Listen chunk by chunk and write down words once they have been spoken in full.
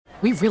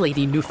We really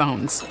need new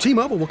phones.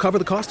 T-Mobile will cover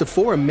the cost of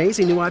 4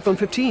 amazing new iPhone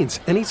 15s,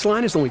 and each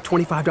line is only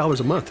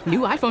 $25 a month. New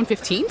iPhone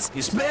 15s?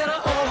 It's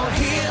better over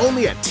here.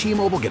 Only at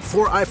T-Mobile, get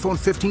 4 iPhone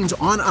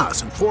 15s on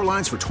us and 4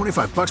 lines for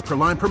 $25 per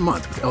line per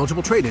month with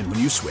eligible trade-in when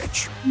you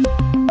switch.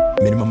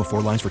 Minimum of 4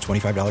 lines for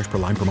 $25 per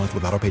line per month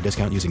with autopay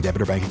discount using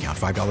debit or bank account.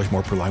 $5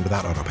 more per line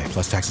without autopay,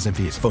 plus taxes and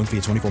fees. Phone fee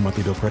at 24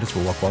 monthly bill credits for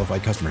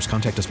well-qualified customers.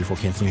 Contact us before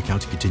canceling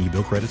account to continue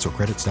bill credits or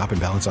credit stop and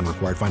balance on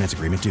required finance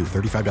agreement due.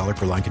 $35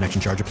 per line connection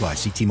charge applies.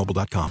 See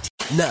T-Mobile.com.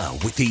 Now,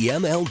 with the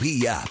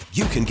MLB app,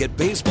 you can get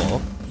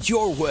baseball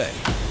your way.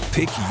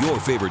 Pick your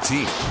favorite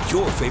team,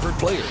 your favorite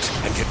players,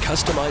 and get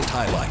customized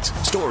highlights,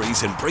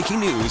 stories, and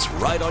breaking news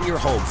right on your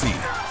home feed.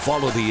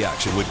 Follow the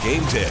action with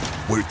Game Day,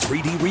 where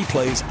 3D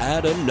replays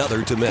add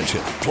another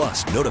dimension.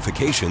 Plus,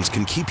 notifications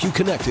can keep you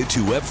connected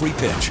to every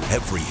pitch,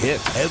 every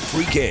hit,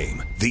 every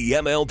game. The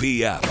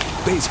MLB app.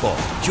 Baseball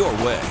your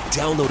way.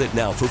 Download it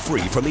now for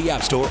free from the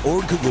App Store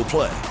or Google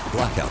Play.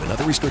 Blackout and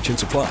other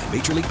restrictions apply.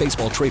 Major League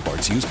Baseball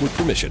trademarks used with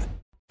permission.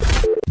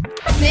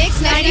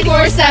 Mix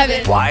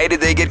 94.7. Why did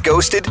they get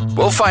ghosted?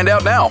 We'll find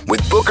out now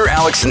with Booker,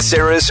 Alex, and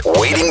Sarah's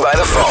Waiting by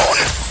the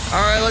Phone.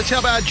 All right, let's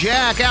help out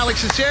Jack,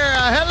 Alex, and Sarah.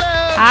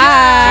 Hello.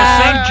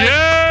 Hi. What's up,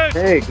 Jack?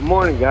 Hey, good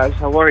morning, guys.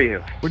 How are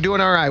you? We're doing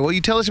all right. Will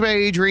you tell us about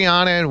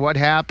Adriana and what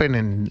happened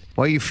and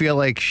why you feel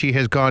like she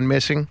has gone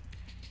missing?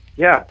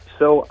 Yeah,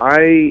 so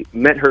I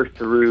met her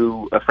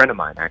through a friend of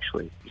mine,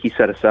 actually. He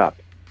set us up,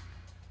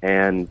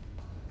 and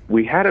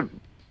we had a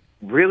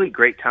really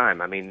great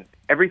time. I mean,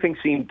 everything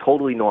seemed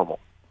totally normal,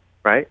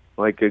 right?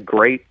 Like a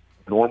great,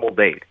 normal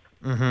date.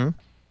 Mm-hmm.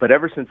 But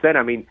ever since then,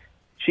 I mean,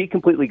 she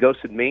completely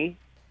ghosted me,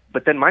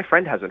 but then my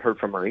friend hasn't heard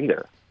from her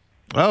either.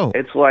 Oh.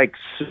 It's, like,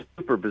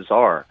 super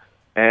bizarre.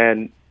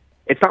 And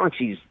it's not like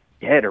she's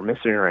dead or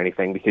missing or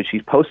anything because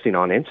she's posting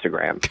on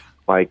Instagram.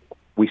 Like,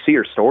 we see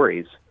her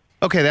stories.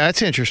 Okay,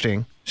 that's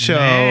interesting. So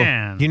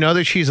Man. you know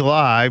that she's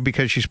alive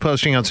because she's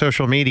posting on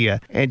social media,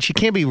 and she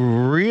can't be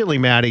really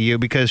mad at you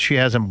because she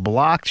hasn't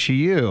blocked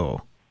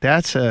you.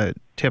 That's a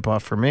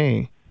tip-off for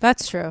me.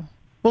 That's true.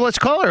 Well, let's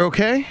call her,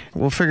 okay?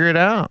 We'll figure it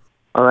out.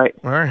 All right.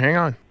 All right, hang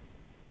on.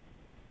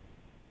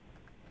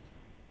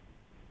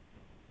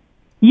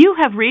 You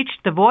have reached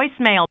the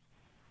voicemail.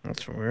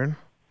 That's weird.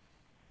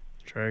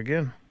 Try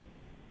again.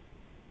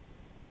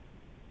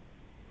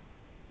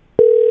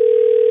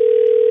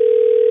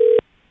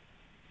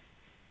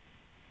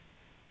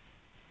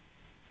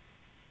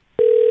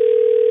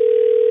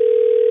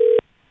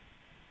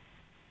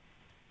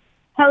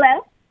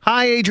 Hello?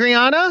 Hi,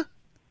 Adriana.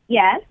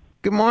 Yes?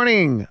 Good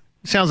morning.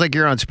 Sounds like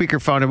you're on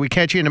speakerphone. Did we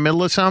catch you in the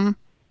middle of something?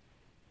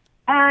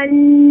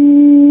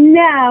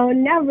 No,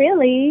 not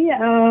really.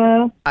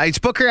 It's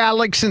Booker,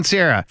 Alex, and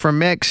Sarah from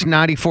Mix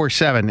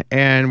 94.7,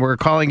 and we're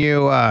calling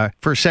you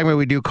for a segment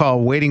we do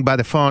call Waiting by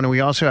the Phone, and we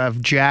also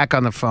have Jack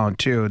on the phone,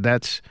 too.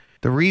 That's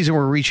the reason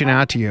we're reaching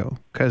out to you,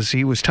 because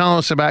he was telling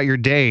us about your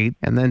date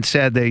and then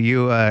said that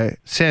you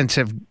since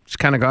have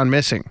kind of gone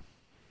missing.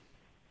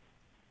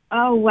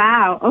 Oh,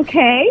 wow.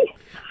 Okay.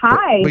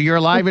 Hi. But you're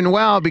alive and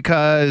well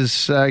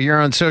because you're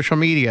on social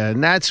media,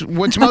 and that's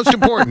what's most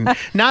important.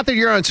 Not that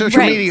you're on social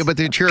Right. media, but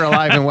that you're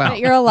alive and well. That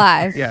you're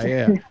alive.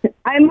 Yeah.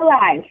 I'm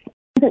alive.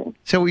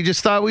 So we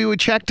just thought we would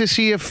check to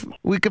see if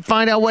we could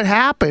find out what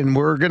happened.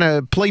 We're going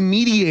to play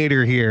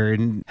mediator here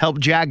and help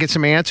Jack get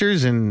some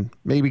answers and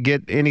maybe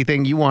get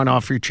anything you want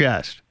off your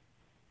chest.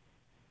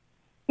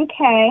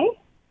 Okay.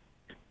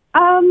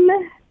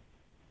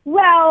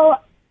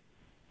 Well,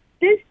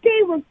 this day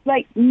was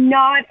like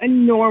not a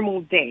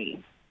normal day.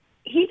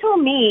 He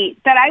told me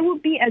that I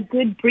would be a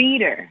good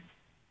breeder.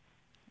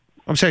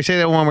 I'm sorry, say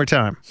that one more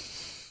time.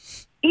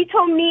 He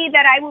told me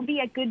that I would be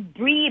a good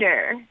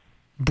breeder.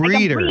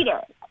 Breeder. Like a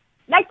breeder.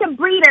 Like a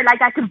breeder,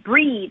 like I could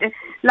breed.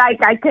 Like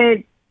I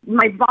could,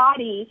 my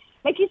body.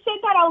 Like he said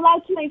that out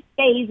loud to my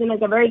face in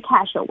like a very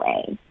casual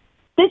way.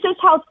 This is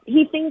how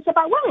he thinks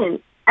about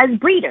women as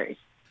breeders.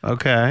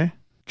 Okay.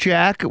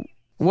 Jack,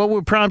 what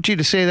would prompt you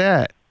to say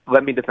that?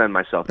 Let me defend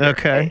myself here.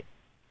 Okay.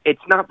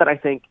 It's not that I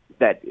think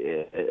that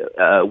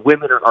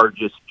women are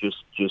just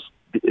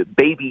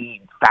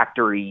baby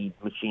factory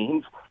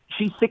machines.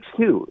 She's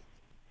 6'2",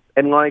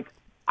 and like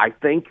I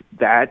think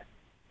that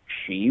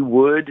she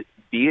would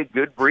be a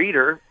good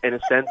breeder in a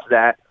sense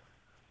that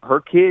her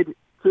kid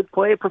could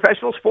play a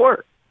professional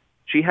sport.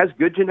 She has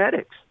good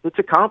genetics. It's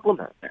a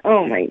compliment.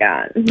 Oh my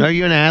God. Are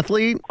you an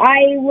athlete? I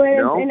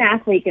was an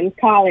athlete in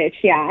college,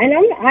 yeah, and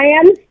I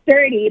am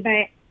sturdy,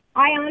 but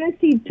I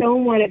honestly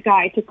don't want a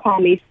guy to call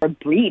me a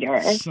breeder.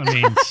 I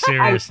mean,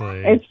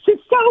 seriously. It's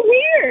just so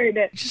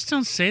weird. Just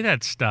don't say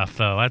that stuff,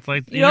 though. That's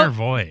like You inner don't-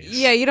 voice.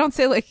 Yeah, you don't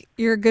say, like,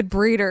 you're a good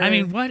breeder. I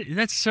mean, what?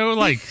 That's so,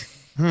 like...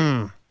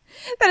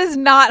 That is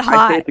not hot.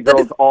 I say it to That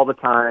girls is- all the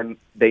time.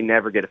 They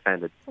never get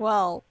offended.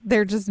 well,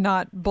 they're just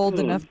not bold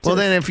enough to... Well,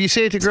 then if you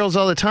say it to girls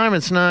all the time,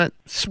 it's not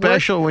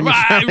special when you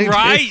Right, finally do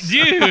right,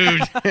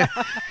 it. dude.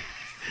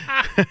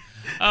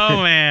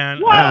 Oh,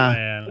 man. Well, Oh,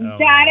 man. Oh,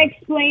 that man.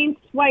 explains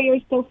why you're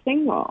still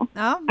single.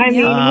 Oh, I mean,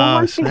 who yeah.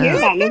 wants to hear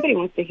snap. that? Nobody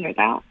wants to hear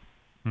that.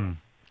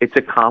 It's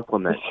a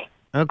compliment.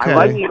 Okay. I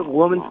like what a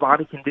woman's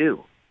body can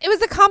do. It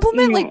was a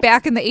compliment like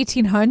back in the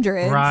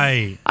 1800s.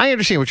 Right. I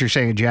understand what you're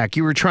saying, Jack.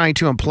 You were trying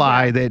to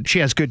imply that she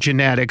has good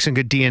genetics and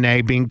good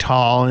DNA, being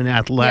tall and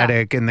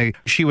athletic, and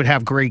she would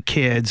have great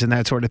kids and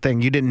that sort of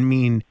thing. You didn't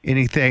mean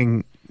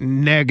anything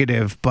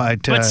negative,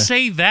 but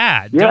say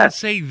that. Yeah. Don't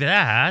say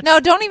that. No,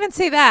 don't even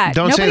say that.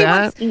 Don't say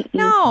that?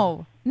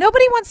 No.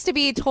 Nobody wants to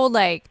be told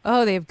like,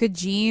 oh, they have good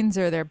genes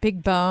or they're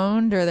big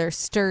boned or they're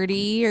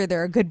sturdy or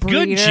they're a good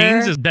breeder. Good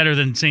genes is better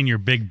than saying you're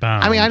big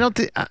bone. I mean, I don't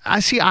think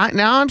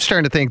now I'm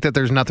starting to think that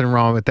there's nothing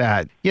wrong with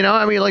that. You know,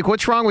 I mean, like,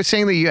 what's wrong with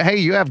saying that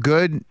you have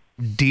good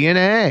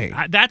DNA?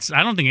 I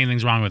don't think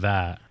anything's wrong with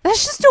that.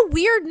 That's just a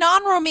weird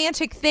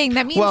non-romantic thing.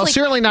 That means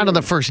certainly not on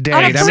the first date.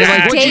 On a I mean, first like,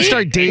 once you date?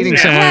 start dating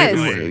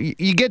someone,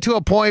 you get to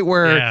a point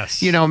where,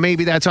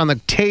 maybe that's on the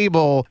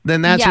table,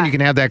 then that's when you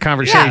can have that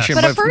conversation.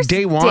 But a first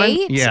day one,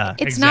 date,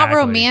 it's not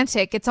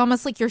romantic. It's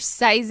almost like you're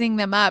sizing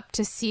them up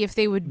to see if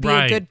they would be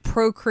a good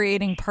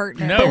procreating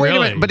partner. But wait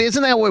a minute, but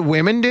isn't that what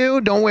women do?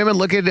 Don't women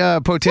look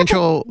at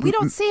potential... We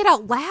don't say it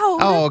out loud.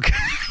 Oh, okay.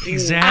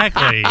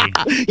 Exactly.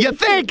 You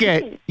think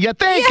it. Yeah,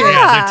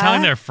 they're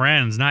telling their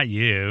friends, not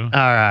you. All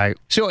right.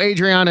 So,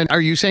 Adriana,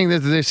 are you saying that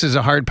this is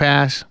a hard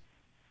pass?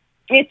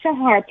 It's a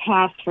hard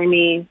pass for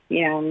me.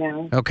 Yeah,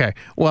 no. Okay.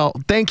 Well,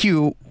 thank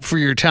you for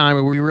your time.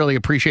 We really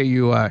appreciate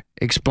you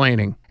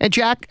explaining. And,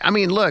 Jack, I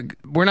mean, look,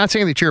 we're not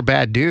saying that you're a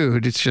bad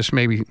dude. It's just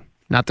maybe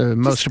not the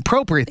most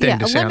appropriate thing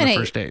to say on the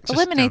first date.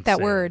 Eliminate that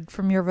word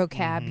from your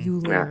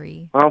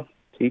vocabulary. Well,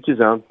 to each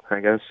his own, I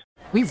guess.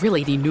 We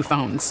really need new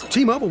phones.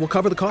 T-Mobile will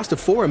cover the cost of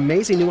 4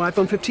 amazing new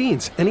iPhone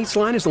 15s, and each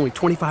line is only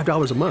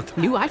 $25 a month.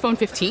 New iPhone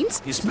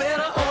 15s? It's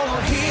better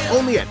over here.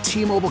 Only at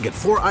T-Mobile, get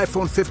 4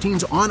 iPhone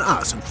 15s on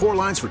us and 4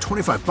 lines for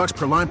 $25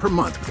 per line per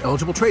month with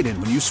eligible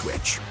trade-in when you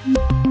switch.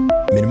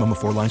 Minimum of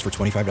 4 lines for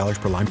 $25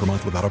 per line per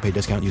month with autopay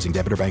discount using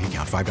debit or bank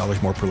account.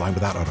 $5 more per line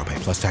without autopay,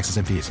 plus taxes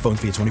and fees. Phone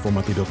fee at 24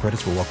 monthly bill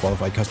credits for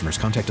well-qualified customers.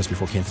 Contact us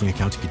before canceling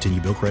account to continue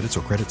bill credits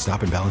or credit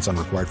stop and balance on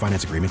required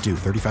finance agreement due.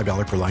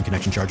 $35 per line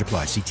connection charge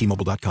applies. See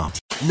T-Mobile.com.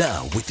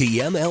 Now, with the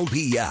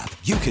MLB app,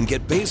 you can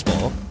get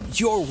baseball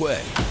your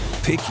way.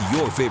 Pick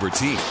your favorite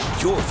team,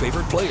 your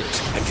favorite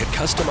players, and get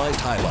customized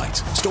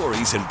highlights,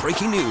 stories, and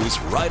breaking news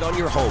right on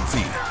your home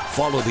feed.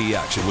 Follow the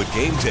action with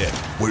Game Day,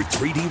 where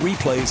 3D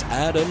replays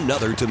add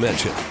another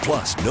dimension.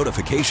 Plus,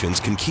 notifications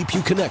can keep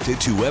you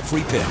connected to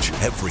every pitch,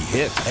 every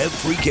hit,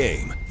 every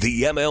game.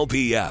 The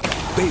MLB app.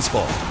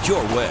 Baseball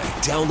your way.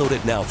 Download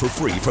it now for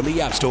free from the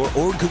App Store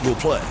or Google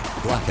Play.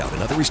 Blackout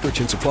and other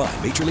restrictions apply.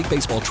 Major League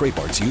Baseball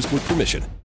trademarks used with permission.